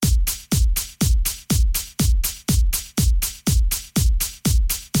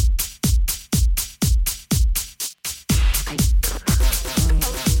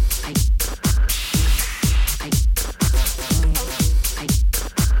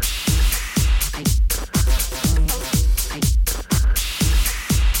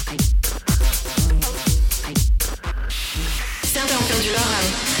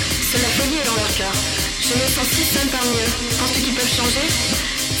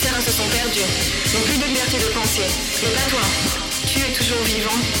perdus, n'ont plus de liberté de penser. Mais pas toi, tu es toujours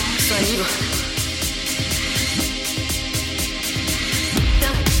vivant, sois libre.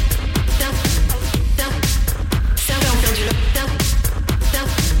 Certains ont perdu leur...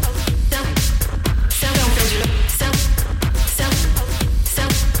 Certains ont perdu leur...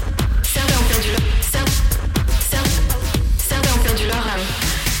 Certains ont perdu leur... Certains ont perdu leur âme.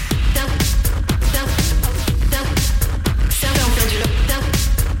 Certains ont perdu leur...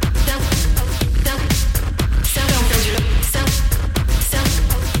 Certains ont perdu leur...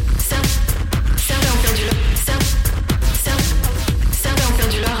 Certains ont perdu leur... Certains ont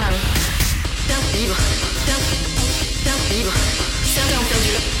perdu leur âme. Libre. Libre. Certains ont perdu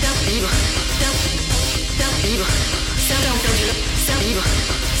leur... Libre. Libre. Certains ont perdu leur... Libre.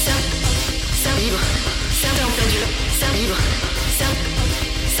 Libre. Certains ont perdu leur... Libre.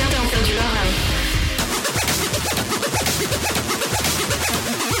 Certains ont perdu leur âme.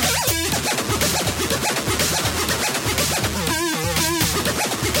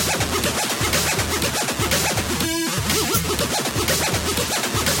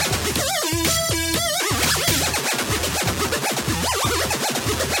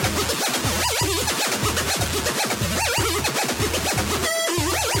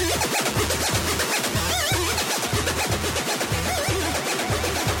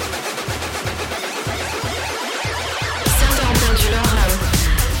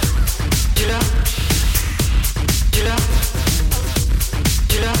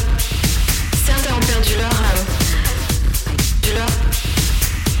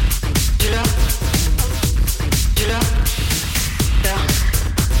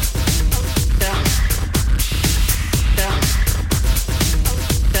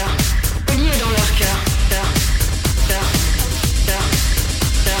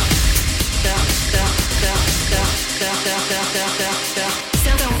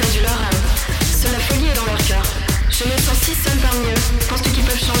 Certains ont perdu leur âme. Seule la folie est dans leur cœur. Je me sens si seule parmi eux. Penses-tu qu'ils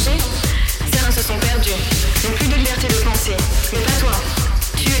peuvent changer? Certains se sont perdus, n'ont plus de liberté de penser. Mais pas toi,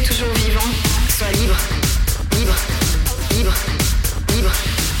 tu es toujours vivant. Sois libre, libre, libre, libre.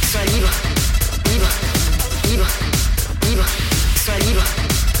 Sois libre, libre, libre, libre. Sois libre,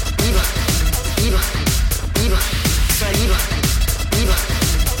 libre, libre, libre. Sois libre, libre,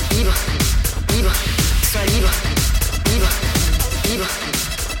 libre, libre. Sois libre. Libre, libre,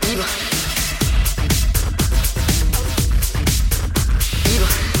 libre. Libre.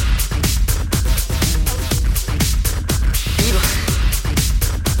 Libre.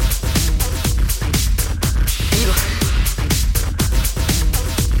 Libre.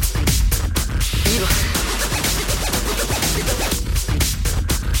 Libre.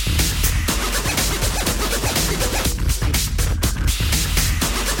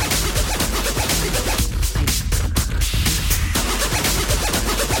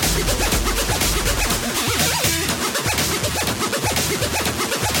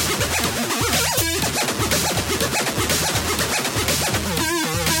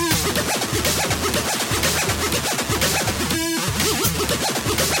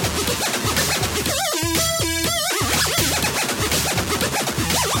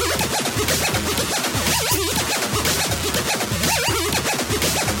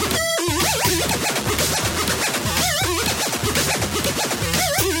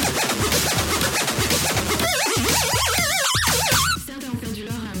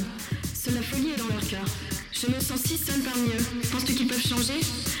 Je me sens si seule parmi eux. Penses-tu qu'ils peuvent changer?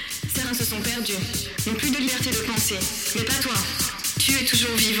 Certains se sont perdus, n'ont plus de liberté de penser. Mais pas toi, tu es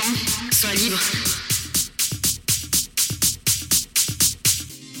toujours vivant, sois libre.